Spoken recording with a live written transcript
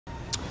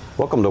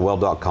Welcome to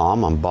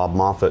Weld.com. I'm Bob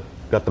Moffett.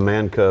 Got the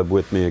man cub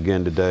with me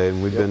again today,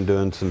 and we've been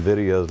doing some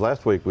videos.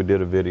 Last week we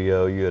did a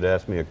video. You had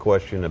asked me a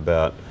question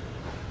about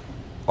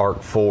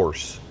arc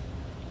force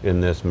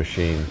in this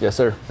machine. Yes,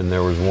 sir. And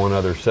there was one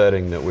other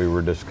setting that we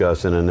were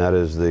discussing, and that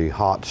is the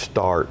hot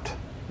start.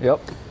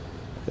 Yep.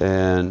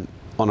 And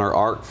on our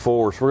arc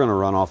force, we're going to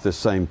run off this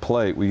same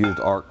plate. We used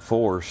arc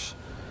force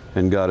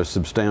and got a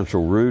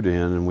substantial root in,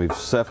 and we've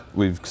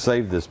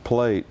saved this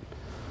plate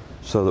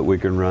so that we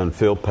can run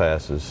fill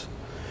passes.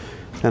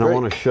 And Great. I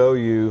want to show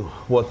you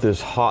what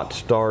this hot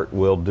start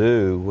will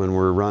do when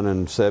we're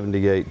running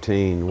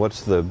 7018.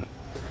 What's the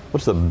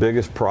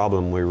biggest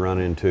problem we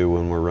run into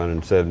when we're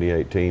running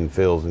 7018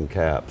 fills and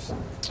caps?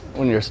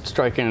 When you're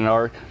striking an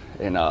arc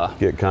and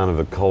get kind of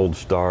a cold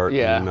start.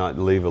 Yeah. And not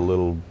leave a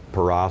little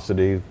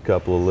porosity, a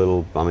couple of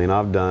little. I mean,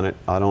 I've done it.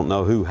 I don't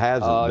know who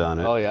hasn't done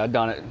it. Oh yeah, I've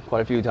done it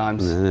quite a few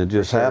times. And it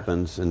just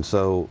happens. And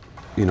so,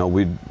 you know,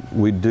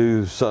 we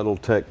do subtle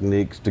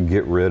techniques to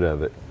get rid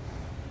of it.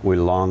 We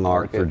long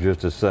arc for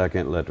just a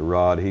second, let the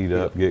rod heat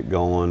up, get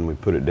going. We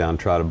put it down,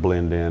 try to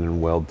blend in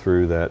and weld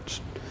through that.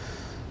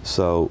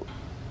 So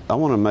I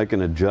want to make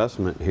an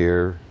adjustment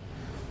here,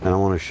 and I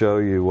want to show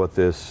you what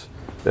this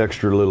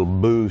extra little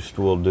boost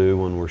will do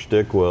when we're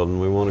stick welding.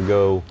 We want to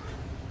go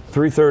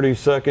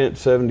 3/32,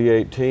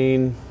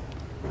 7018,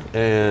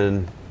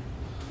 and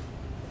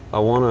I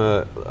want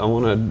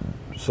to.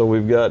 So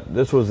we've got,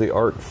 this was the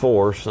arc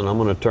force, and I'm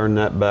going to turn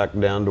that back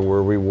down to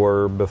where we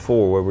were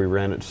before, where we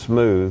ran it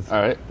smooth.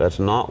 All right. That's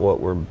not what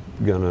we're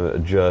going to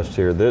adjust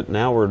here.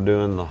 Now we're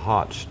doing the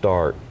hot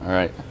start. All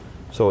right.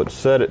 So it's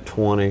set at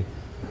 20.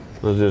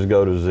 Let's just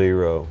go to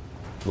 0.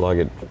 Like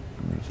it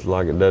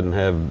doesn't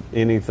have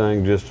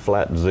anything, just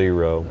flat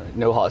 0.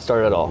 No hot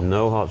start at all.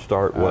 No hot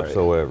start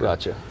whatsoever. Right.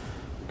 Gotcha.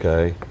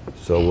 Okay,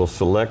 so we'll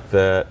select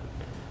that,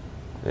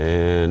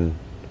 and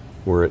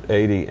we're at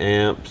 80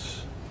 amps.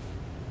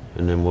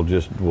 And then we'll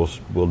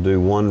do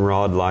one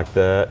rod like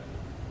that,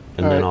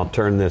 and then I'll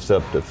turn this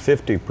up to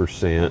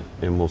 50%,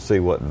 and we'll see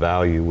what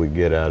value we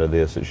get out of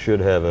this. It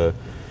should have a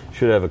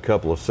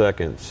couple of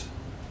seconds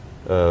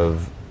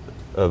of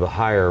a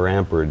higher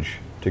amperage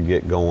to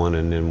get going,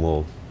 and then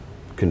we'll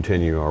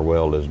continue our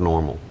weld as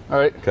normal. All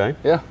right. Okay.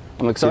 Yeah,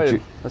 I'm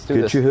excited. Let's do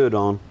this. Get your hood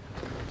on.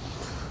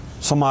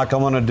 So, Mike, I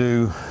want to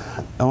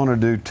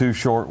do 2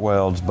 short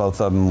welds,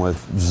 both of them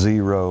with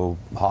 0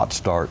 hot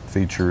start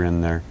feature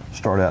in there.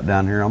 Start out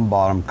down here on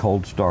bottom,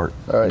 cold start.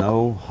 All right.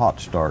 No hot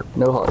start.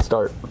 No hot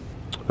start.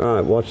 All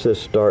right, watch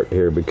this start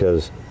here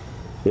because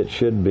it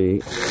should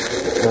be.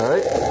 All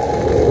right.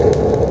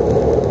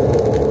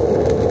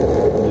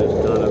 Just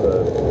kind of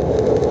a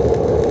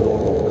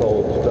normal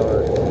cold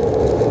start.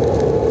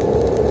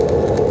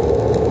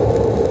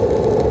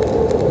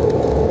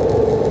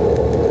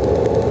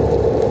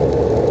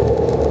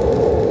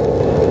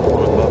 I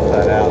want to buff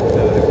that out and do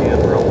it again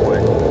real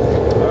quick.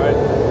 All right.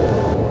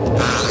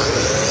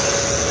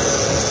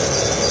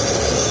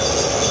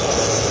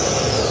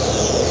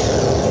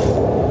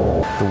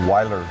 The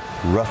Weiler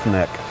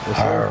Roughneck.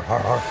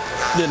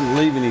 Yes, Didn't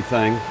leave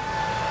anything.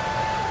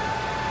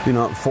 You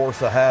know,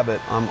 force of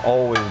habit, I'm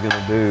always going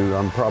to do.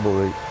 I'm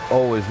probably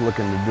always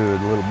looking to do a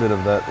little bit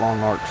of that long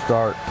arc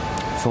start.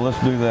 So let's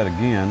do that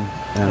again.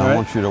 And I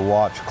want you to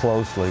watch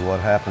closely what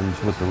happens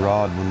with the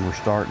rod when we're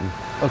starting.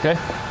 Okay.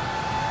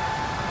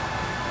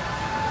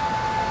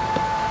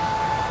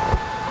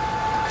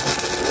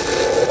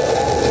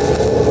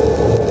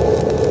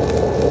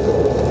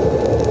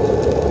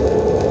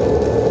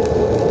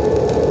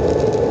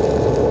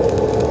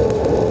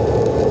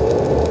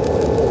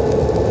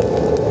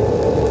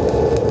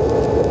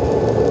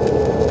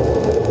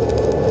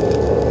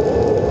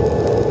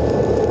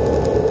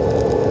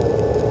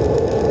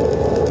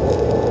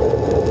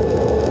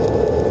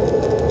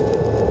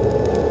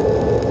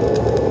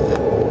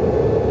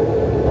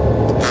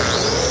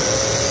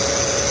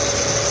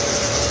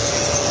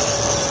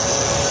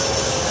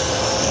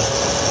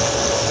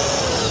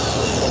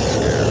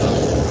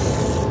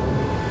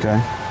 Okay,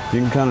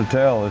 you can kind of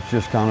tell it's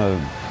just kind of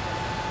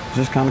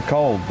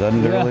cold.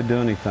 Doesn't really do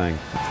anything.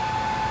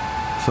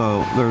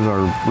 So there's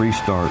our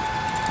restart.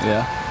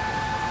 Yeah.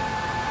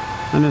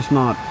 And it's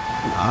not.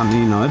 I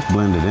mean, you know, it's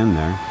blended in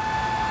there.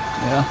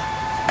 Yeah.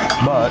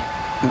 But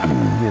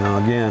you know,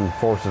 again,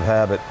 force of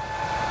habit.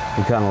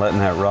 We're kind of letting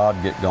that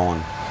rod get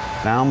going.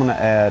 Now I'm going to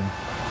add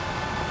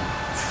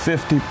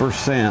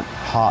 50%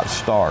 hot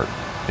start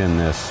in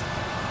this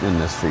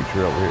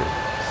feature over here.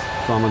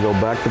 So I'm going to go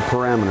back to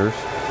parameters.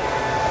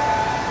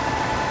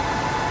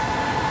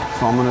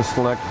 So I'm going to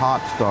select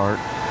hot start,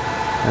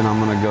 and I'm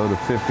going to go to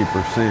 50%.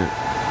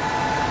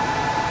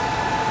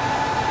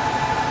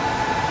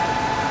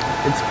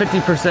 It's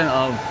 50%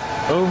 of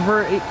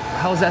over 8.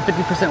 How does that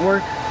 50%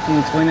 work? Can you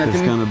explain that to me?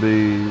 It's going to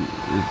be,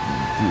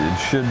 it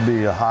should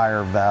be a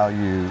higher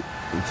value.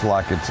 It's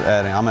like it's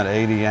adding, I'm at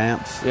 80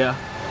 amps. Yeah.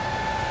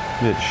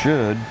 It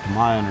should, to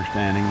my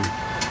understanding,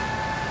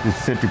 is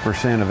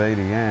 50% of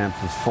 80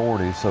 amps is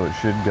 40, so it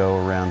should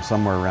go around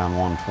somewhere around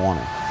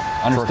 120.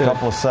 Understood. For a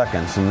couple of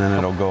seconds, and then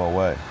it'll go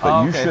away.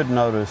 But you should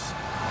notice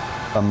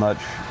a much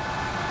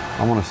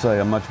I want to say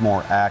a much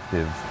more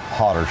active,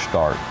 hotter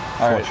start.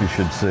 That's what you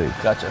should see.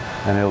 Gotcha.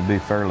 And it'll be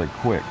fairly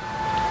quick.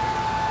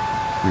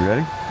 You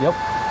ready? Yep.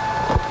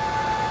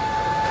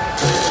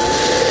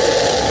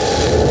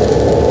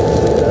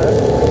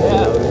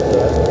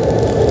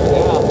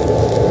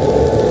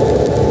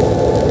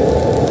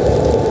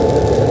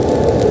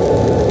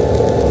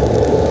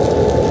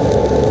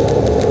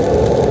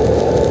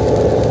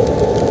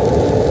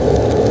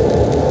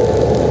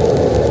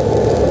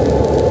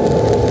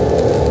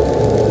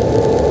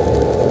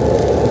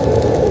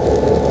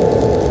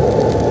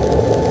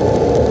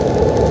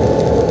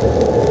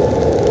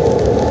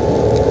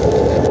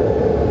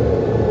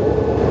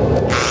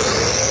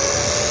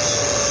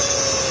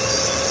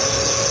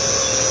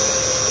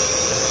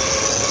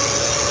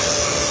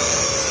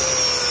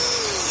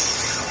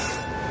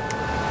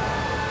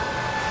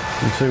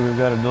 You see we've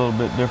got a little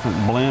bit different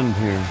blend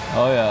here.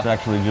 Oh yeah. It's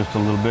actually just a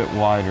little bit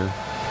wider.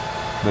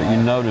 But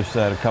you notice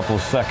that a couple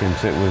of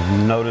seconds it was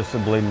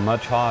noticeably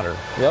much hotter.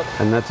 Yep.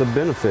 And that's a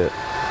benefit.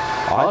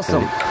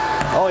 Awesome.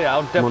 Oh yeah,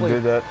 I'll definitely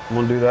I'm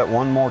gonna do that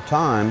one more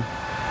time.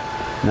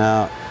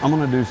 Now I'm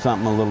gonna do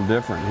something a little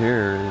different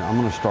here. I'm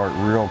gonna start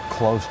real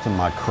close to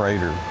my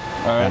crater.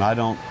 And I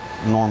don't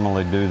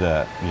normally do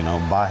that, you know,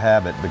 by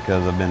habit,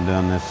 because I've been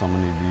doing this so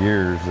many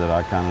years that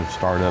I kind of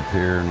start up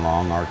here and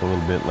long arc a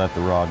little bit, let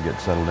the rod get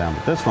settled down.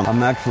 But this one,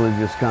 I'm actually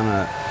just kind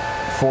of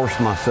force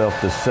myself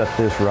to set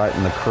this right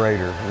in the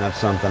crater, and that's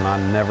something I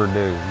never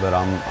do, but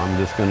I'm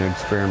just going to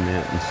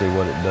experiment and see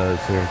what it does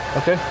here.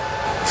 Okay.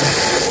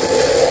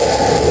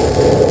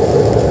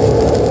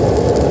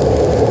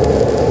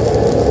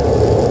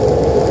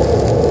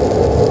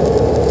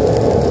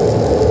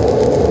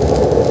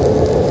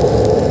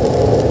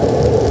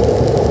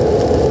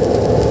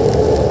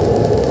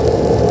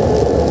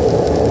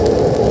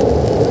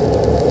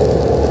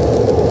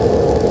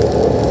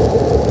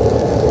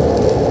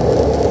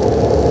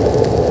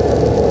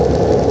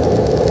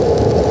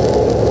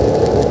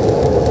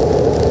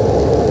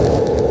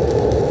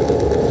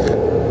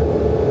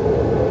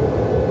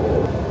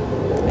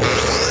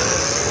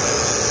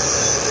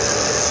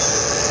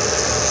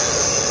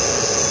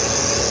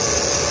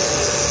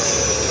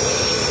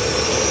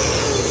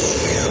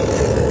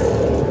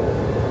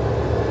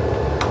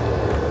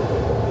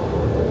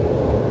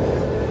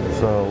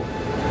 So,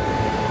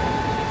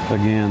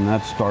 again,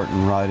 that's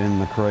starting right in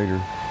the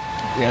crater.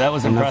 Yeah, that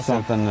was impressive.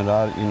 That's something that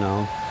I'd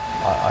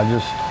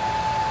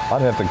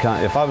have to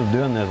if I was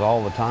doing this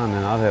all the time,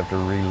 then I'd have to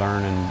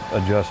relearn and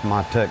adjust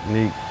my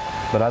technique.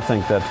 But I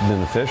think that's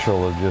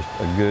beneficial, of just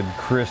a good,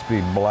 crispy,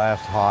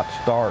 blast hot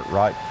start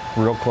right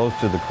real close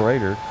to the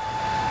crater.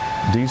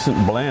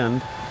 Decent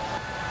blend.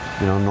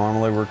 You know,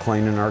 normally we're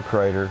cleaning our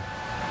crater.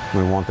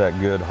 We want that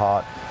good,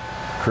 hot,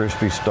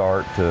 crispy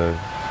start to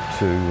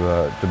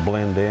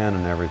blend in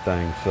and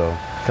everything. So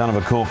kind of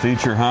a cool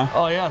feature, huh?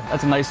 Oh yeah,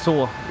 that's a nice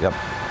tool. Yep.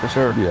 For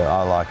sure. Yeah,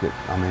 I like it.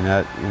 I mean,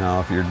 that, you know,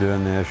 if you're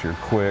doing this, you're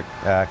quick,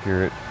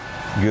 accurate,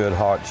 good,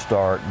 hot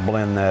start,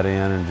 blend that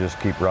in and just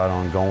keep right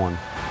on going.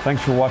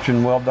 Thanks for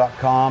watching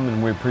Weld.com,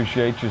 and we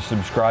appreciate you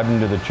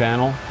subscribing to the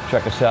channel.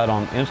 Check us out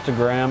on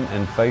Instagram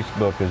and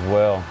Facebook as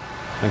well.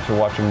 Thanks for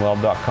watching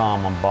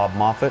Weld.com. I'm Bob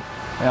Moffitt.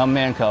 And I'm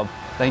Man Cub.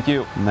 Thank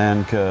you.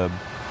 Man Cub.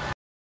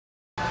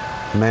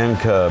 Man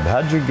Cub.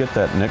 How'd you get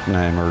that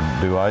nickname, or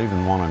do I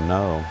even want to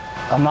know?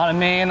 I'm not a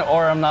man,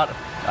 or I'm not.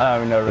 I don't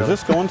even know. Really. Is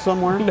this going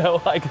somewhere? No,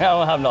 I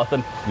don't have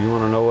nothing. You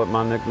want to know what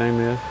my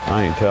nickname is?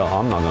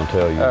 I'm not going to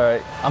tell you. All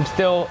right.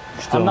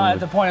 I'm not at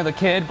the point of the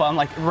kid, but I'm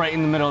like right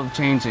in the middle of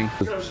changing.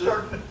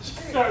 Starting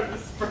to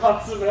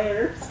sprout some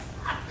hairs.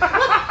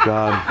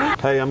 God.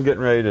 Hey, I'm getting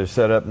ready to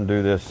set up and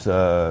do this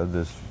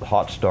this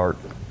hot start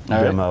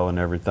demo and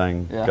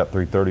everything. Yeah. Got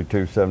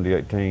 332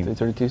 7018.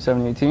 332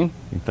 7018.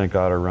 You think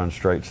I ought to run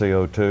straight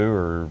CO2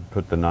 or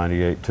put the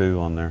 98.2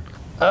 on there?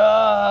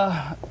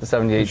 The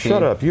 7018.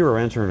 Shut up. You were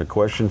answering a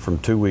question from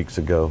 2 weeks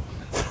ago.